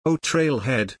Oh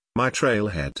Trailhead, my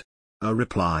Trailhead. A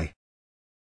reply.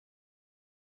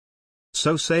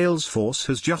 So Salesforce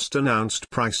has just announced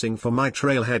pricing for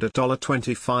myTrailhead at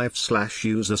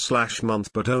 $25/user/month,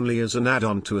 but only as an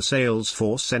add-on to a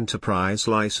Salesforce Enterprise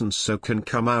license, so can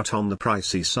come out on the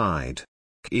pricey side.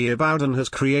 Keir Bowden has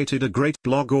created a great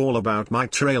blog all about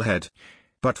myTrailhead.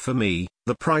 But for me,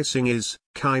 the pricing is,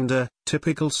 kinda,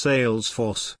 typical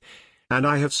Salesforce. And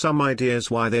I have some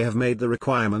ideas why they have made the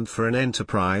requirement for an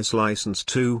enterprise license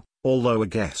too, although a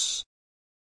guess.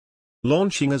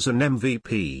 Launching as an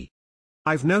MVP.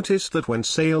 I've noticed that when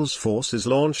Salesforce is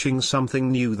launching something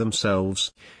new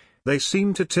themselves, they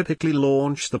seem to typically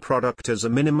launch the product as a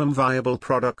minimum viable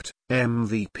product,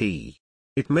 MVP.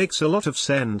 It makes a lot of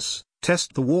sense.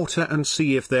 Test the water and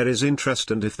see if there is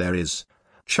interest, and if there is,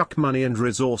 chuck money and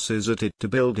resources at it to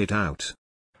build it out.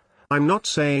 I'm not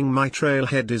saying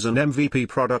myTrailhead is an MVP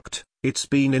product, it's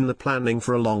been in the planning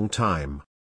for a long time.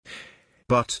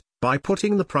 But, by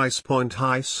putting the price point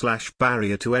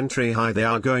high/barrier to entry high, they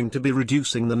are going to be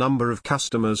reducing the number of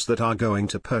customers that are going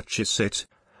to purchase it.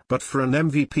 But for an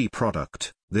MVP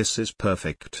product, this is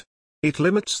perfect. It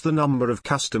limits the number of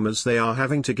customers they are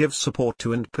having to give support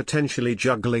to and potentially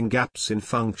juggling gaps in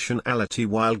functionality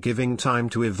while giving time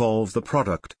to evolve the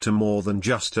product to more than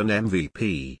just an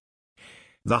MVP.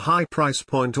 The high price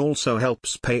point also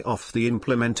helps pay off the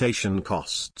implementation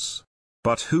costs.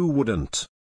 But who wouldn't?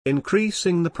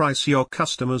 Increasing the price your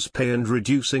customers pay and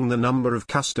reducing the number of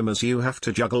customers you have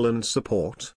to juggle and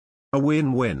support. A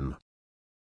win-win.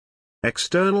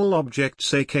 External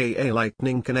objects aka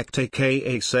Lightning Connect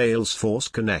aka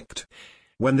Salesforce Connect.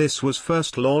 When this was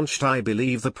first launched, I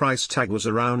believe the price tag was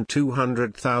around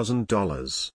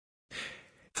 $200,000.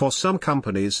 For some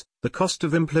companies, the cost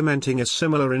of implementing a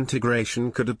similar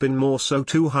integration could have been more, so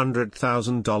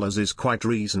 $200,000 is quite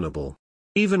reasonable.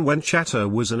 Even when Chatter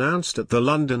was announced at the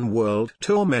London World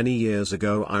Tour many years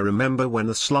ago, I remember when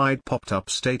the slide popped up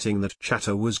stating that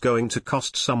Chatter was going to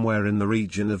cost somewhere in the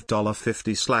region of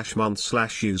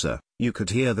 $50/month/user, you could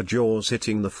hear the jaws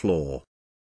hitting the floor.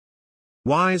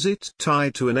 Why is it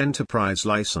tied to an enterprise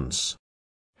license?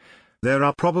 There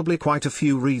are probably quite a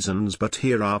few reasons, but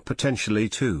here are potentially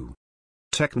two.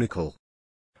 Technical.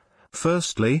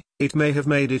 Firstly, it may have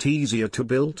made it easier to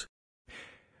build.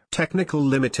 Technical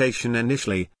limitation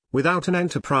initially: without an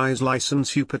enterprise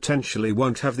license you potentially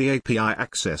won't have the API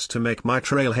access to make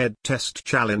myTrailhead test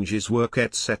challenges work,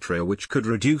 etc., which could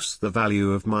reduce the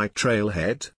value of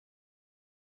myTrailhead.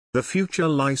 The future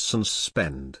license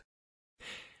spend.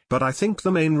 But I think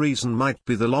the main reason might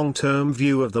be the long-term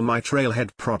view of the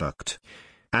myTrailhead product.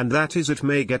 And that is, it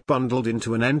may get bundled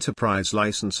into an enterprise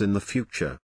license in the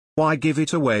future. Why give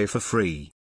it away for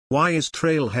free? Why is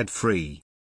Trailhead free?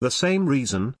 The same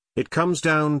reason. It comes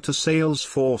down to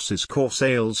Salesforce's core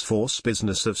Salesforce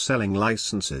business of selling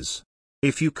licenses.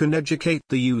 If you can educate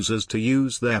the users to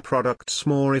use their products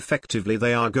more effectively,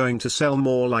 they are going to sell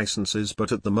more licenses,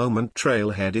 but at the moment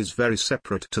Trailhead is very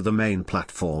separate to the main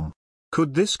platform.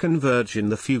 Could this converge in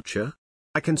the future?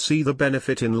 I can see the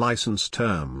benefit in license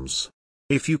terms.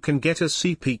 If you can get a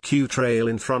CPQ trail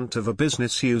in front of a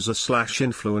business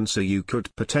user/influencer, you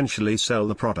could potentially sell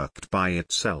the product by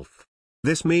itself.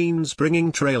 This means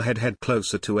bringing Trailhead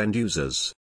closer to end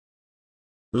users.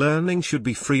 Learning should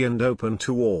be free and open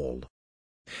to all.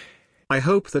 I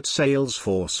hope that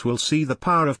Salesforce will see the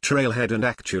power of Trailhead and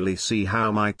actually see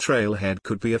how myTrailhead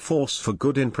could be a force for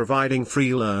good in providing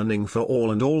free learning for all,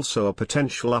 and also a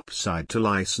potential upside to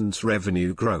license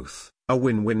revenue growth, a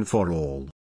win-win for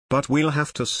all. But we'll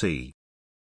have to see.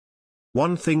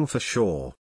 One thing for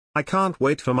sure. I can't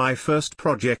wait for my first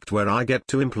project where I get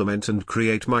to implement and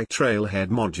create myTrailhead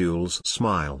modules.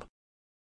 Smile.